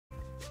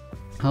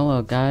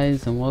Hello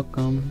guys, and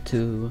welcome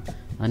to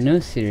a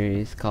new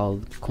series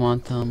called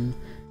Conundrum.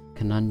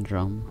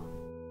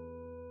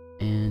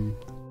 And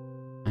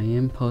I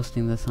am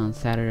posting this on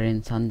Saturday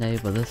and Sunday,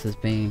 but this is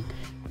being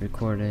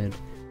recorded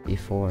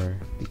before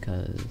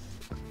because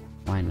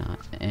why not?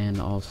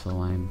 And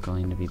also I'm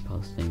going to be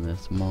posting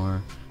this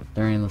more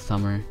during the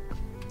summer,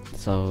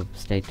 so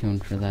stay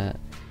tuned for that.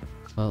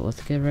 But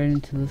let's get right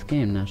into this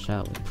game now,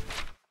 shall we?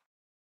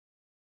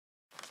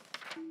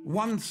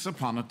 Once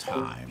upon a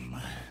time.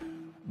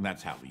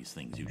 That's how these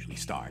things usually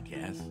start,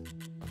 yes?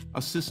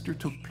 A sister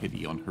took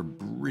pity on her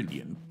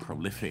brilliant,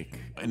 prolific,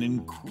 and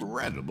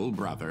incredible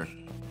brother.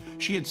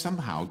 She had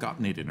somehow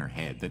gotten it in her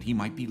head that he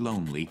might be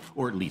lonely,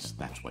 or at least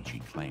that's what she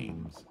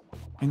claims.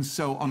 And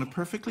so, on a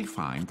perfectly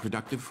fine,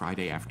 productive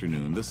Friday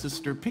afternoon, the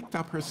sister picked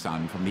up her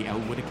son from the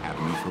Elwood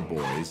Academy for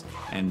Boys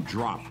and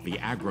dropped the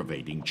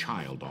aggravating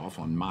child off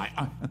on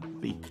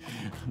the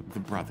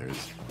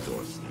brother's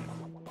doorstep.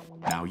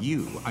 Now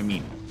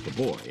the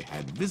boy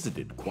had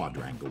visited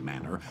Quadrangle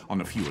Manor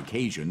on a few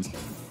occasions.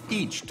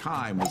 Each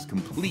time was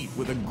complete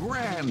with a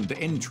grand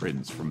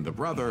entrance from the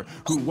brother,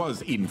 who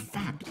was in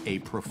fact a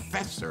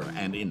professor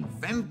and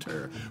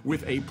inventor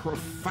with a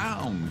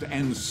profound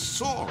and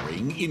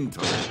soaring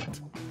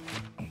intellect.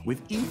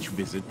 With each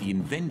visit, the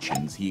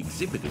inventions he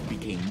exhibited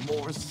became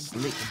more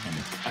slick and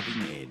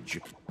cutting edge.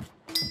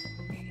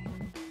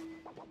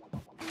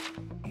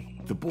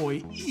 The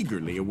boy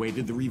eagerly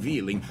awaited the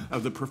revealing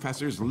of the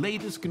professor's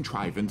latest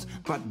contrivance,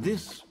 but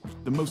this,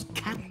 the most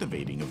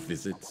captivating of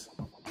visits,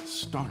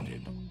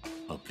 started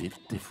a bit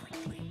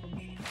differently.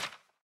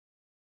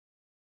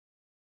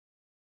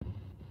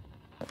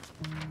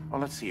 Well,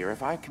 let's see here.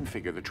 If I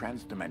configure the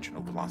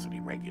transdimensional velocity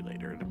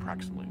regulator at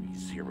approximately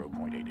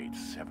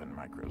 0.887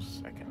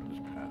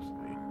 microseconds past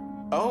the...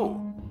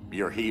 Oh,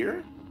 you're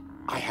here?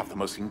 I have the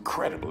most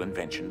incredible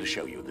invention to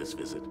show you this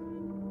visit.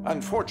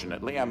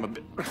 Unfortunately, I'm a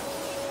bit...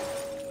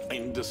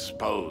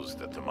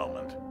 indisposed at the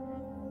moment.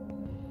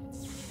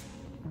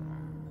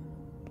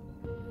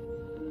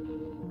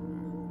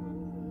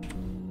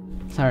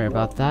 Sorry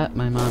about that.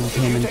 My mom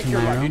came into my room. Take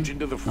your luggage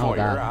into the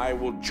foyer. I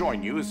will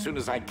join you as soon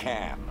as I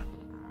can.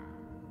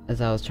 As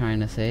I was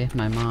trying to say,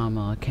 my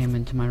mom came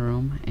into my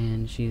room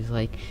and she's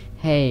like,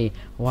 "Hey,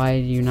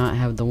 why do you not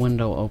have the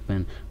window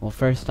open?" Well,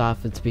 first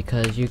off, it's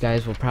because you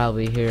guys will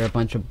probably hear a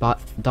bunch of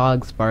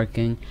dogs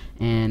barking,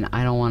 and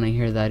I don't want to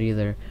hear that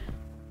either.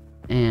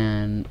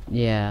 And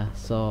yeah,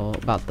 so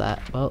about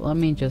that. But let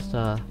me just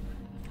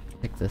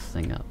pick this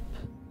thing up.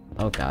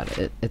 Oh god,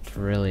 it's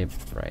really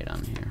bright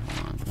on here.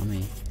 Hold on, let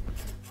me...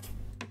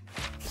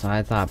 So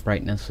I thought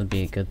brightness would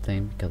be a good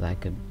thing because I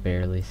could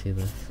barely see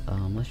this.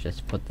 Let's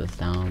just put this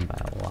down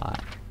by a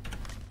lot.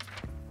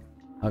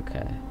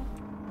 Okay.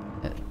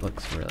 It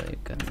looks really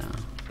good now.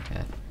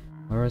 Okay.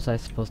 Where was I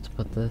supposed to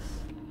put this?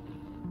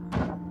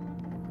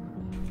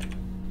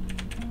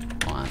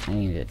 Hold on, I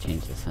need to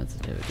change the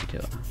sensitivity to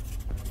it.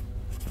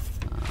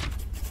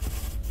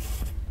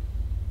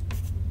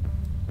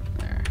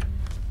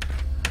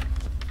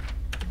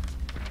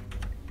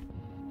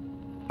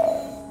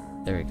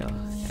 There we go.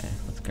 Okay,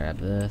 let's grab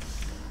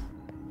this.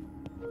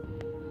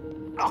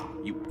 Oh,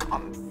 you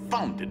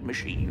confounded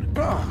machine.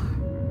 Ugh.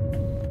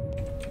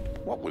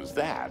 What was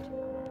that?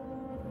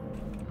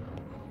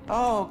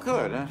 Oh,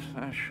 good.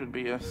 That should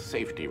be a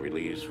safety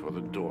release for the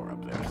door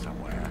up there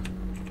somewhere.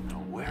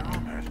 Now, where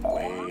on earth?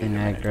 Wait. And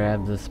I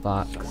grabbed this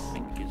box.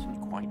 Something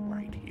isn't quite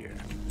right here.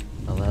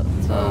 So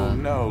let's, Oh,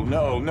 no.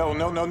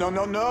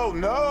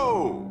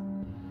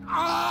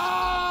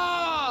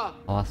 Ah!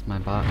 Lost my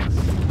box.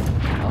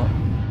 Oh.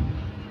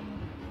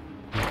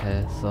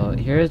 Okay, so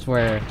here's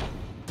where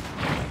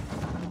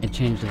it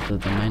changes the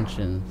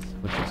dimensions,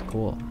 which is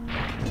cool.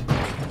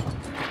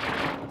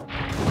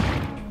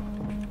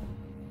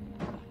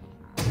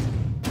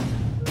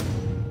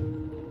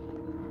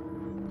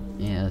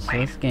 Yeah, so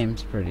this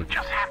game's pretty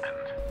just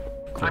happened.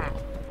 cool.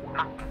 I'm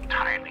not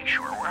entirely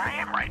sure where I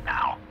am right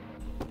now.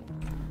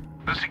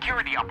 The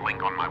security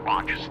uplink on my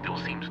watch still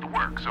seems to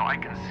work, so I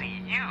can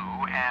see you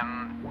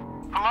and...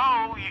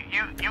 Hello?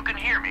 You can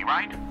hear me,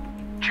 right?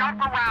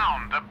 Jump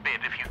around a bit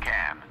if you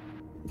can.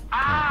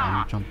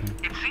 Ah!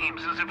 It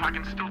seems as if I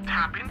can still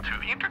tap into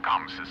the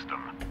intercom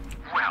system.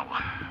 Well,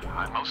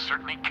 I most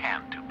certainly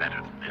can do better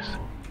than this.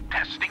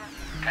 Testing.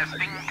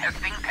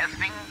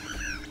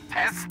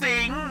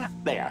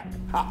 There.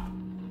 Ha!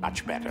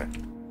 Much better.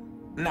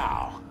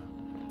 Now,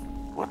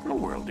 what in the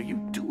world are you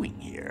doing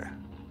here?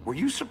 Were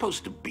you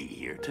supposed to be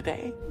here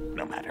today?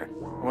 No matter.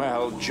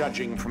 Well,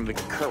 judging from the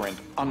current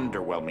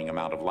underwhelming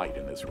amount of light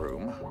in this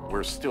room,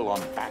 we're still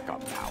on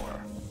backup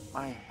power.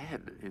 My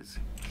head is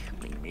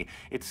killing me.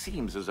 It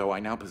seems as though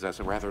I now possess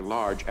a rather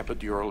large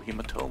epidural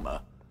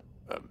hematoma.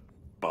 A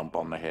bump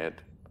on the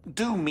head.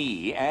 Do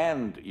me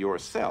and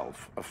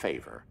yourself a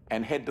favor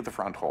and head to the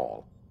front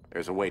hall.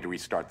 There's a way to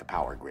restart the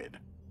power grid.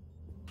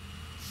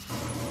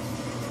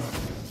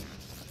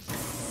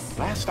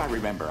 Last I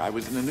remember, I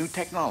was in the new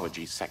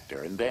technology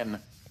sector, and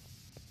then...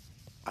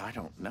 I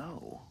don't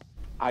know.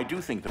 I do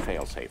think the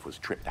failsafe was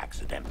tripped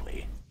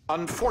accidentally.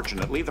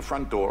 Unfortunately, the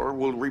front door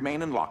will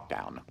remain in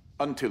lockdown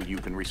until you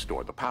can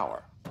restore the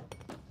power.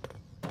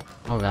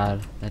 Oh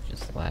god, that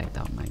just lagged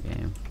out my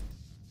game.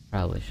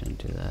 Probably shouldn't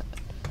do that.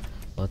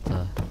 Let's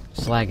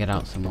just lag it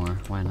out some more.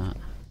 Why not?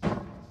 Okay,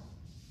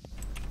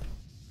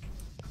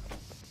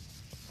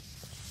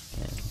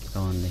 let's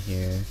go into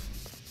here.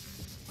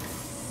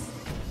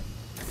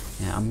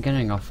 Yeah, I'm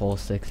getting a full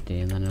 60,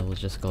 and then it will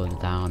just go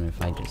down if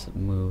I just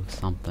move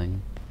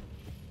something.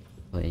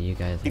 But you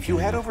guys. If you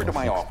head over to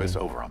my office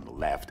over on the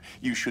left,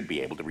 you should be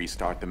able to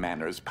restart the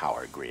manor's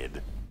power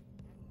grid.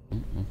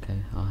 Okay,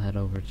 I'll head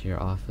over to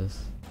your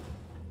office.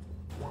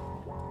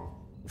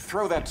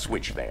 Throw that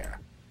switch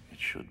there. It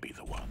should be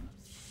the one.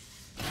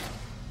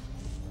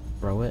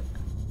 Throw it?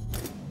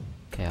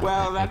 Okay,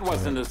 Well, that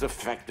wasn't as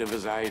effective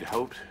as I'd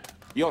hoped.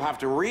 You'll have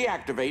to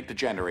reactivate the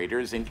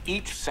generators in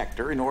each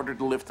sector in order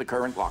to lift the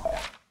current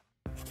lockdown.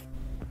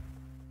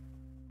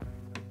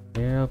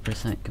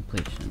 0%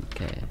 completion.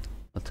 Okay,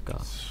 let's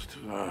go.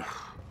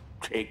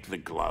 Take the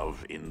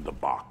glove in the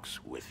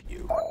box with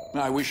you.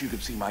 I wish you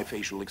could see my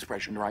facial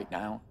expression right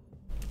now,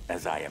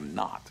 as I am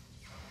not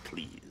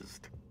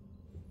pleased.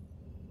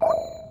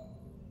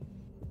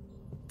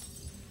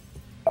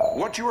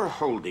 What you are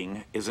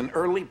holding is an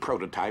early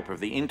prototype of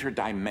the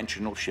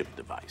interdimensional shift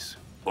device,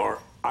 or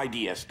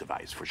IDS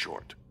device for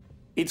short.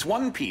 It's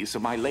one piece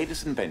of my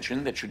latest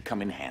invention that should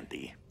come in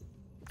handy.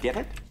 Get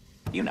it?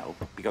 You know,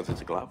 because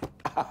it's a glove.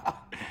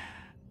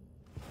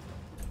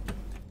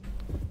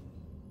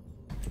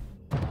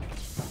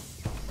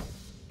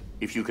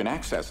 If you can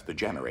access the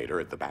generator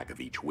at the back of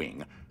each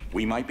wing,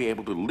 we might be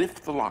able to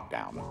lift the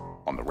lockdown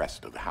on the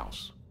rest of the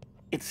house.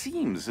 It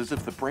seems as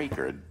if the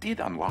breaker did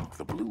unlock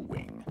the blue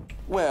wing.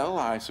 Well,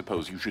 I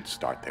suppose you should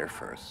start there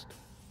first.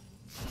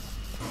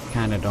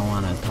 Kinda don't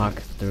want to talk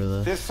through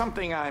this. There's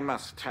something I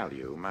must tell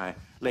you. My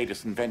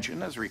latest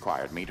invention has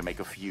required me to make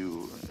a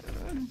few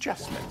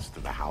adjustments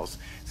to the house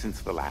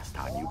since the last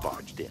time you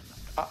barged in.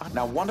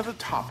 Now, one of the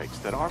topics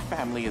that our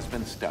family has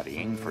been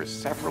studying for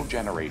several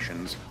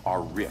generations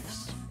are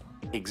rifts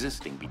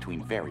existing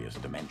between various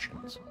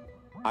dimensions.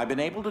 I've been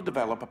able to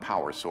develop a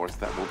power source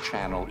that will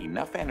channel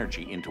enough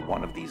energy into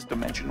one of these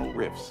dimensional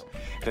rifts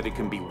that it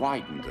can be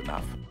widened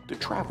enough to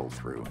travel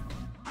through.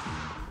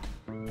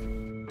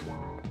 Can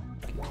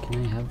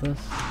I have this?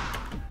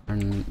 Or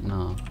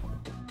no?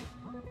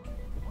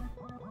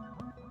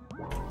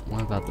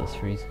 What about this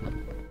freeze?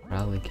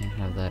 Probably can't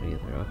have that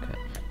either. Okay.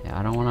 Yeah,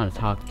 I don't want to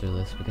talk through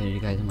this because you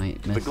guys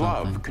might miss The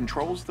glove something.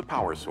 controls the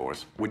power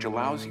source, which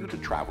allows you to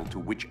travel to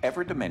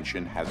whichever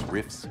dimension has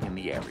rifts in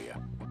the area.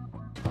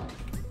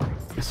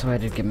 So I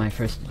did get my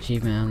first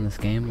achievement on this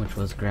game, which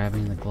was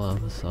grabbing the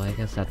glove, so I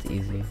guess that's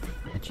easy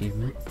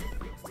achievement.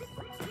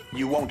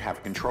 You won't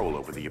have control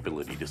over the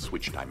ability to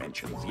switch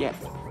dimensions yet.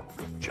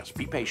 Just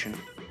be patient.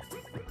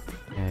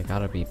 Yeah, I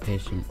gotta be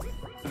patient.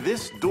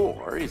 This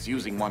door is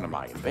using one of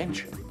my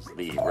inventions,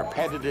 the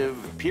repetitive,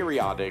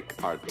 periodic,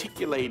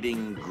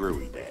 articulating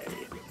gruidae,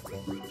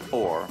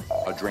 or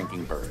a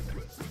drinking bird,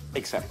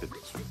 except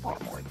it's far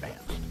more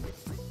advanced.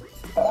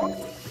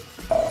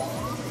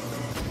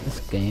 This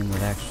game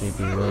would actually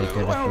be really good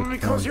if Well, we could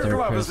because go your third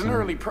glove is an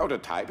person. early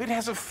prototype, it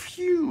has a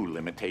few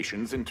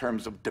limitations in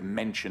terms of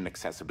dimension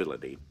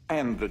accessibility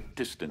and the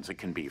distance it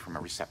can be from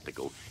a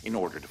receptacle in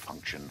order to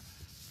function.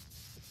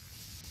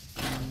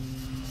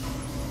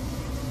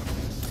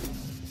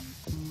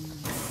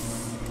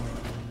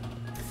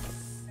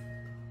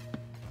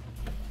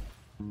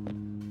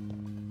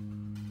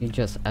 You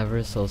just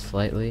ever so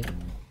slightly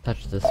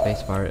touch the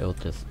spacebar, it'll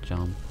just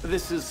jump.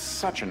 This is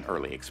such an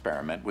early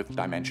experiment with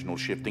dimensional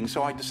shifting,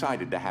 so I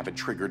decided to have it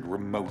triggered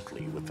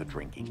remotely with the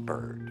drinking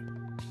bird.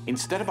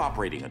 Instead of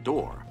operating a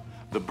door,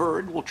 the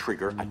bird will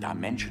trigger a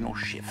dimensional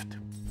shift.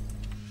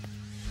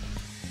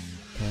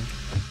 Okay.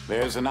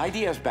 There's an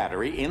IDS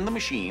battery in the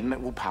machine that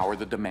will power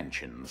the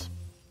dimensions,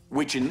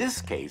 which in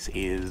this case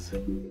is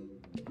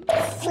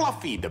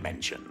Fluffy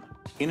Dimension.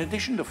 In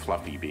addition to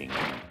Fluffy being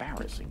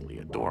embarrassingly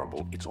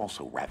adorable, it's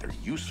also rather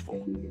useful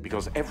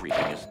because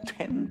everything is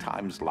 10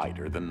 times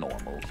lighter than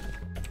normal.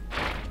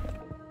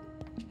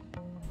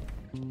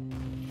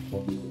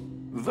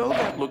 Though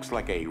that looks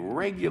like a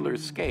regular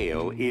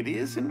scale, it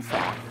is in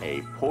fact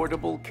a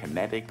portable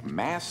kinetic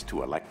mass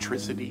to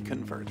electricity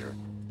converter.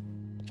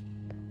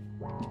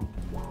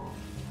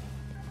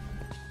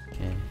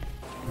 Okay.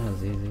 That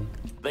was easy.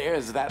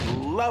 There's that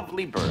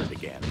lovely bird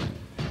again.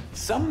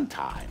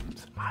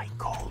 Sometimes I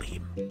call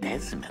him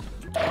Desmond.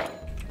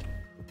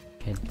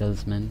 Okay,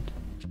 Desmond.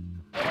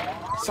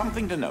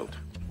 Something to note.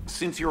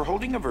 Since you're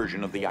holding a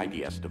version of the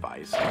IDS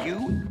device,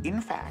 you,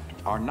 in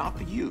fact, are not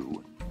the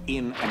you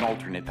in an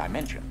alternate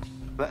dimension.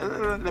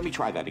 Let me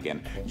try that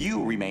again.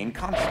 You remain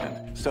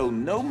constant, so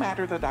no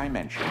matter the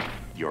dimension,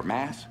 your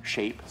mass,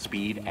 shape,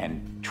 speed,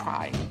 and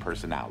trying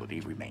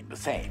personality remain the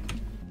same.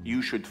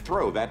 You should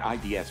throw that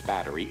IDS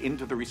battery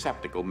into the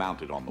receptacle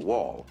mounted on the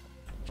wall.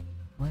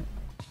 What?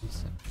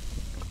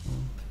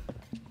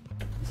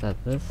 Is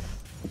that this?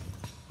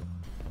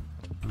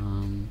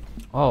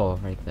 Oh,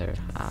 right there.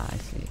 Ah, I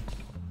see.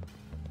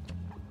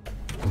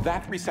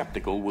 That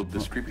receptacle will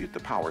distribute the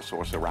power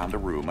source around the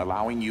room,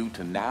 allowing you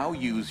to now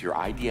use your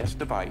IDS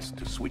device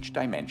to switch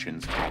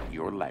dimensions at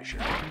your leisure.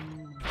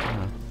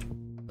 Ah,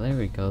 there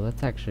we go.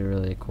 That's actually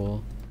really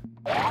cool.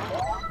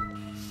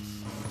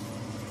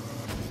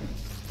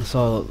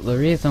 So, the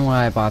reason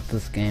why I bought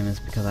this game is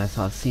because I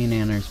saw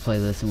Nanners play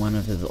this in one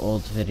of his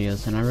old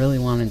videos, and I really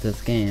wanted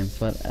this game,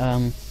 but,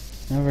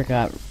 never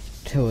got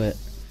to it.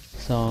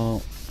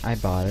 So, I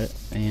bought it,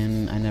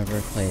 and I never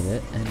played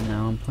it, and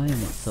now I'm playing it,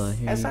 so here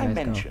you guys go. As I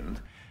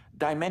mentioned,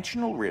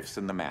 dimensional rifts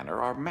in the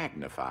manor are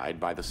magnified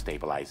by the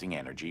stabilizing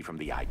energy from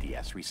the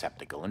IDS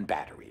receptacle and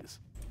batteries.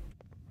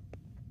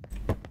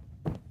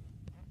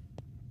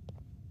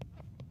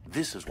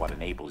 This is what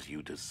enables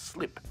you to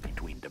slip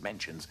between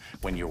dimensions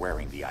when you're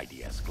wearing the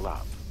IDS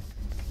glove.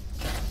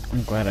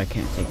 I'm glad I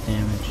can't take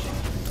damage,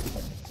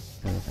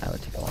 because that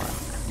would take a lot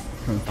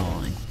from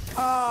falling.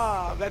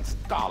 Ah, that's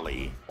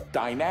Dolly.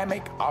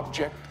 Dynamic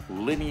Object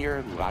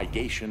Linear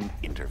Ligation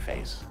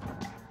Interface.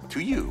 To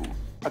you,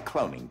 a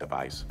cloning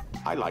device.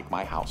 I like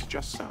my house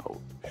just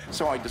so.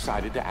 So I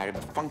decided to add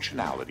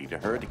functionality to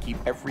her to keep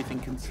everything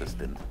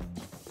consistent.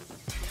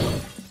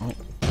 Oh,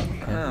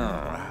 okay.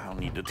 I'll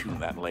need to tune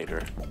that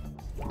later.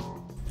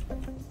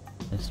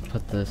 Just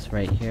put this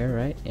right here,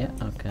 right? Yeah,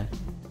 okay.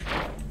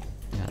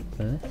 Got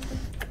this.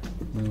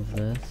 Move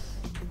this.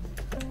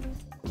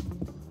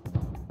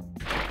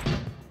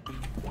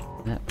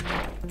 That.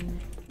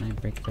 Can I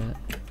break that?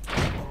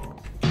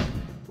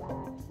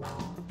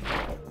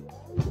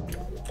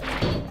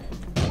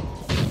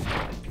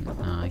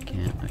 No, I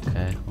can't.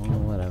 Okay. Well,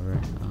 whatever.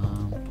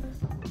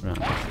 Put on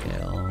the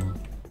scale.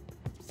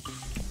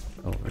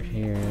 Over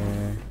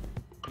here.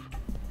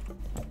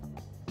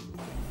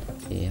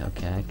 Yeah,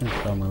 okay, I can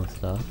still move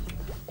stuff.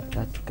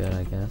 That's good,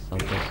 I guess. I'll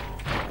just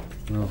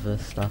move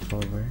this stuff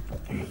over.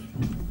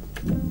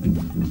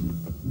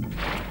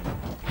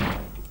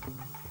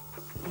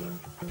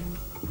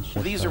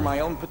 These are my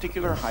own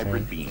particular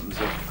hybrid safe. beams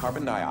of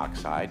carbon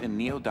dioxide and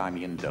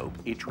neodymium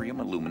doped yttrium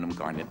aluminum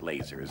garnet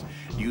lasers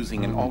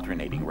using an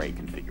alternating ray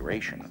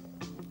configuration.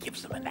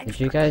 Gives them an extra Did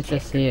you guys kick.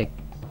 just see a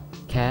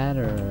cat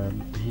or a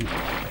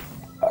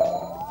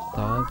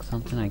dog?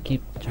 Something? I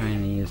keep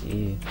trying to use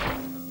E.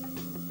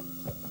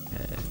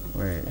 Okay,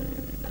 where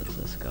does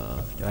this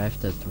go? Do I have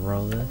to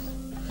throw this?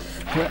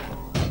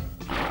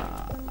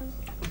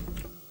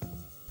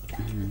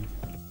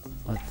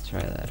 Let's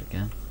try that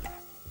again.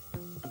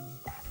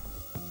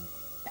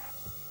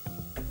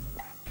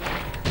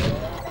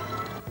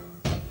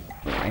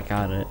 I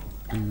got it,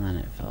 and then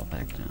it fell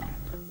back down.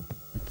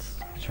 Let's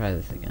try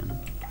this again.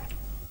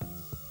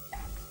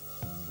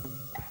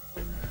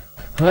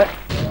 What?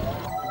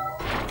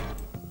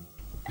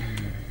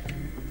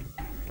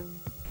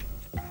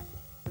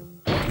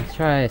 Let's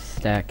try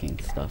stacking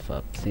stuff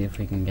up, see if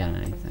we can get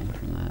anything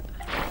from that.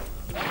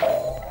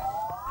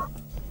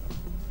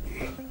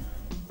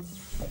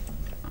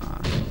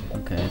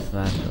 Okay, so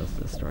that does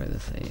destroy the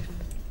safe.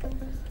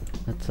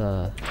 Let's,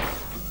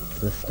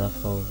 this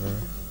stuff over.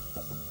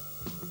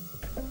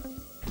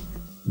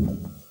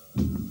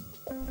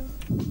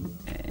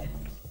 Okay.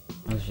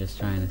 I was just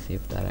trying to see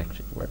if that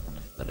actually worked,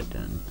 but it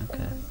didn't.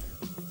 Okay.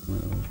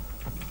 Move.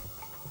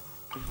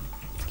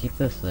 Let's keep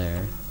this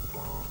there.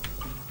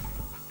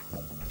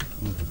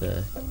 Move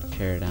the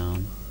chair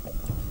down.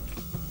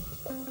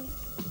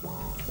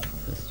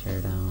 Move this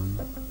chair down.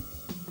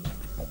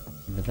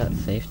 Did that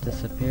safe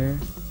disappear?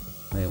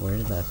 Wait, where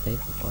did that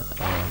safe go?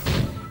 Oh,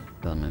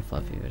 got my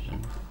fluffy vision.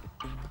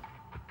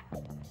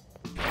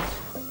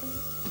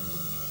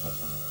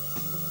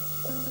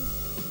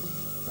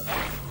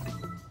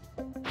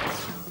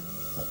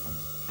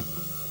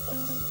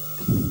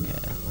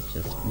 Okay, let's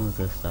just move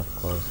this stuff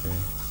closer.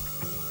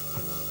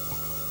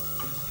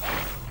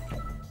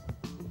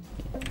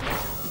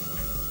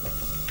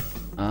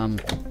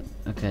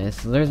 Okay,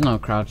 so there's no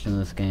crouch in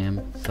this game,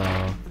 so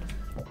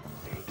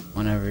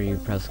whenever you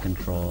press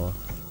control,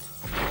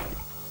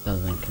 it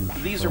doesn't control.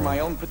 These are my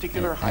own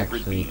particular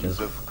hybrid beams just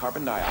of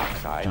carbon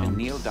dioxide and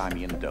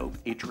neodymium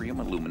doped yttrium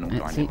aluminum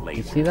garnet see, lasers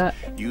you see that?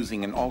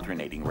 using an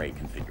alternating ray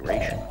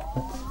configuration.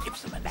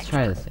 Gives them an Let's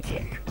try extra this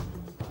again. kick.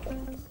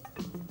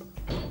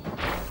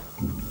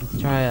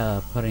 Let's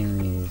try putting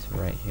these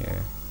right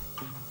here.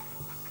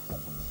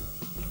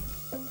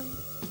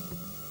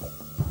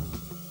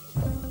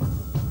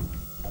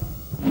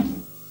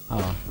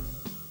 Oh,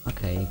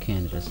 okay, you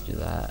can't just do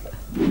that.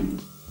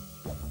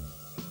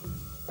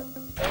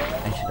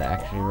 I should have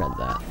actually read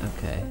that.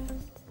 Okay.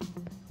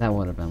 That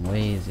would have been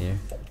way easier.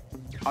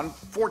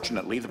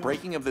 Unfortunately, the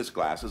breaking of this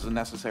glass is a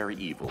necessary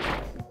evil.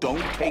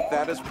 Don't take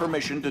that as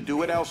permission to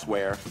do it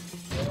elsewhere.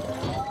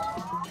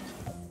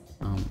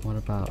 What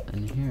about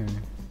in here?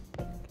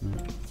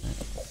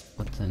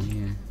 What's in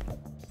here?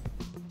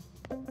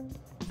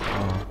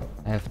 Oh,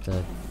 I have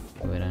to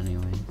do it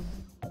anyways.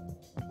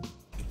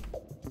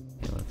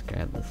 Okay, let's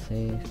grab the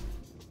safe.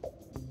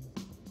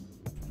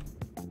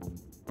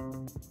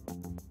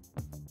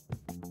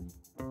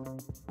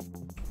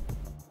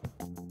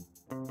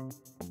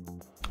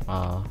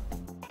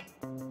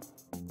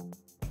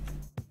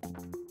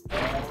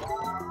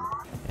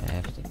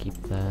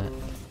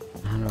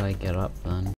 Get up.